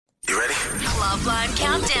Love Line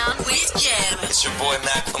Countdown with Gem. It's your boy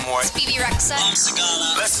Macklemore. It's BB Rexa.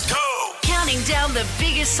 Let's go! Counting down the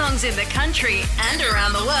biggest songs in the country and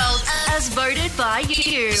around the world as voted by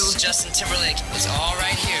you. This is Justin Timberlake. It's all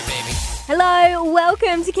right here, baby. Hello,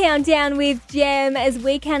 welcome to Countdown with Gem as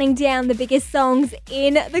we're counting down the biggest songs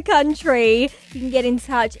in the country. You can get in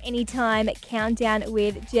touch anytime at Countdown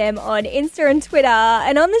with Gem on Insta and Twitter.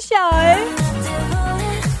 And on the show,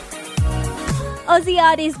 Aussie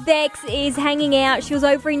artist Beks is hanging out. She was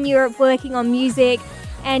over in Europe working on music,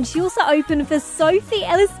 and she also opened for Sophie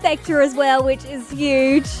Ellis-Bextor as well, which is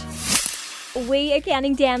huge. We are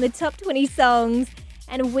counting down the top 20 songs,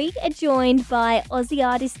 and we are joined by Aussie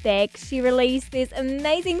artist Beks. She released this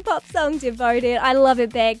amazing pop song, Devoted. I love it,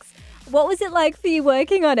 Beks. What was it like for you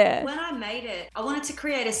working on it? When I made it, I wanted to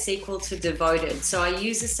create a sequel to Devoted. So I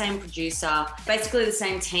used the same producer, basically the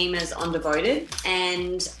same team as on Devoted.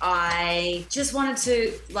 And I just wanted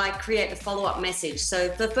to create a follow-up message. So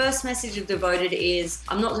the first message of Devoted is,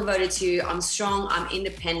 I'm not devoted to you, I'm strong, I'm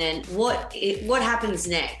independent. What happens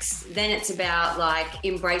next? Then it's about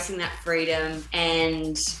embracing that freedom.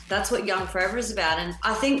 And that's what Young Forever is about. And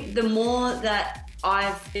I think the more that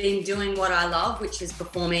I've been doing what I love, which is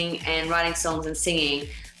performing and writing songs and singing,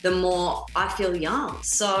 the more I feel young.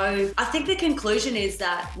 So I think the conclusion is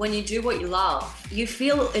that when you do what you love, you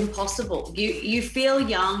feel impossible. You feel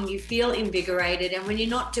young, you feel invigorated, and when you're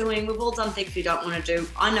not doing, we've all done things we don't want to do.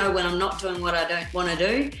 I know when I'm not doing what I don't want to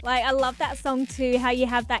do. I love that song too, how you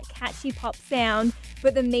have that catchy pop sound,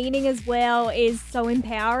 but the meaning as well is so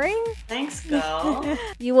empowering. Thanks, girl.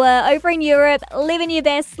 You were over in Europe, living your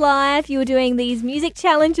best life. You were doing these music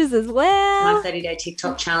challenges as well. My 30-day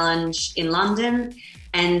TikTok challenge in London.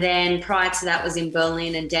 And then prior to that was in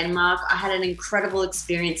Berlin and Denmark. I had an incredible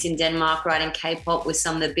experience in Denmark writing K-pop with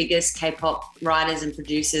some of the biggest K-pop writers and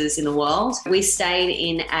producers in the world. We stayed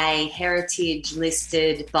in a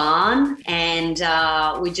heritage-listed barn and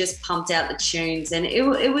we just pumped out the tunes. And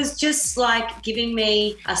it was just giving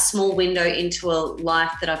me a small window into a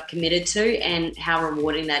life that I've committed to and how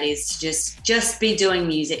rewarding that is to just be doing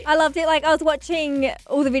music. I loved it. I was watching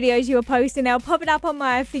all the videos you were posting. They'll pop it up on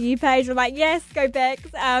my For You page. I'm like, yes, go back.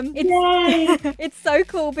 It's so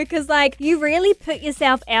cool because you really put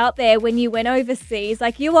yourself out there when you went overseas.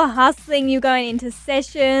 You were hustling, you were going into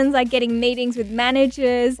sessions, getting meetings with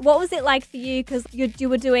managers. What was it like for you? Because you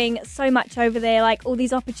were doing so much over there, all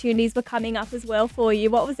these opportunities were coming up as well for you.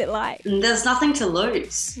 What was it like? There's nothing to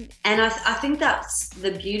lose. And I think that's the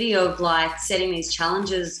beauty of setting these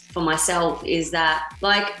challenges for myself is that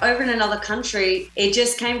over in another country, it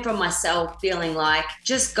just came from myself feeling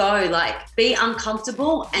just go, be uncomfortable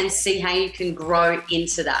and see how you can grow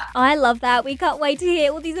into that. I love that. We can't wait to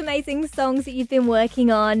hear all these amazing songs that you've been working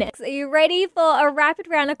on. So are you ready for a rapid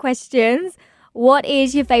round of questions? What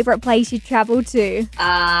is your favourite place you've travelled to?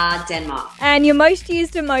 Denmark. And your most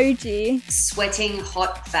used emoji? Sweating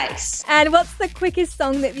hot face. And what's the quickest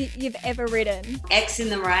song that you've ever written? X in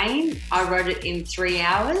the Rain. I wrote it in 3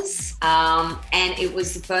 hours. And it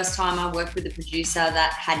was the first time I worked with a producer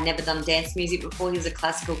that had never done dance music before. He was a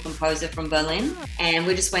classical composer from Berlin. And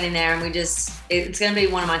we just went in there and it's going to be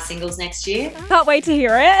one of my singles next year. Can't wait to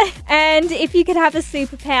hear it. And if you could have a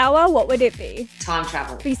superpower, what would it be? Time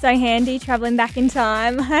travel. Be so handy travelling back in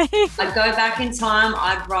time. I'd go back in time,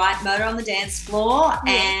 I'd write Murder on the Dance Floor,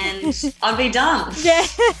 and I'd be done. Yeah.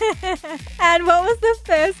 And what was the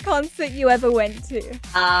first concert you ever went to?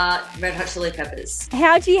 Red Hot Chili Peppers.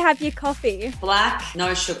 How do you have your coffee? Black,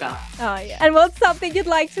 no sugar. Oh, yeah. And what's something you'd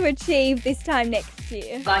like to achieve this time next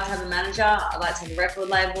year? I'd like to have a manager, I'd like to have a record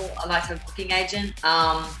label, I'd like to have a booking agent.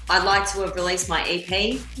 I'd like to have released my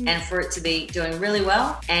EP and for it to be doing really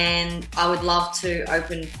well. And I would love to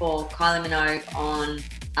open for Kylie Minogue on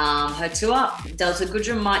her tour. Delta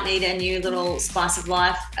Goodrum might need a new little spice of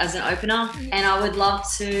life as an opener. And I would love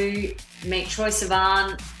to meet Troye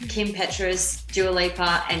Sivan, Kim Petras, Dua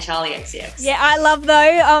Lipa, and Charlie XCX. Yeah, I love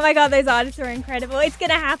those. Oh my God, those artists are incredible. It's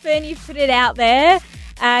going to happen. You've put it out there.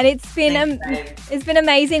 And it's been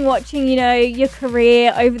amazing watching, your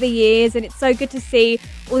career over the years, and it's so good to see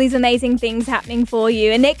all these amazing things happening for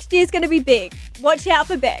you. And next year's going to be big. Watch out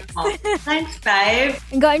for Beks. Oh, thanks, babe.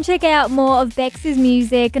 And go and check out more of Beks'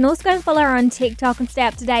 music, and also go and follow her on TikTok and stay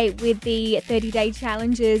up to date with the 30-day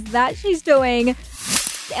challenges that she's doing.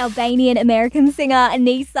 Albanian-American singer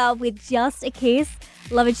Anissa with Just a Kiss.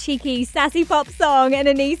 Love a cheeky, sassy pop song, and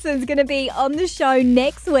Anissa's going to be on the show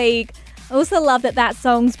next week. I also love that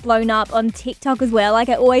song's blown up on TikTok as well. I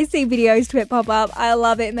always see videos to it pop up. I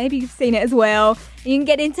love it. Maybe you've seen it as well. You can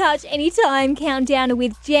get in touch anytime. Countdown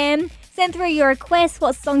with Gem. Send through your requests,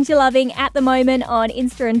 what songs you're loving at the moment on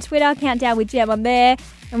Insta and Twitter. Countdown with Gem on there.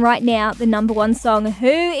 And right now, the number one song, who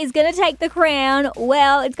is going to take the crown?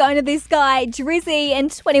 Well, it's going to this guy, Drizzy and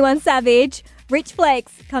 21 Savage. Rich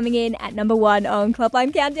Flex coming in at number one on Club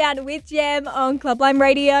Lime Countdown with Gem on Club Lime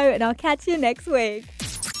Radio. And I'll catch you next week.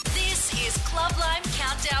 This is Club Lime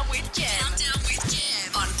Countdown with Gem.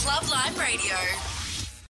 On Club Lime Radio.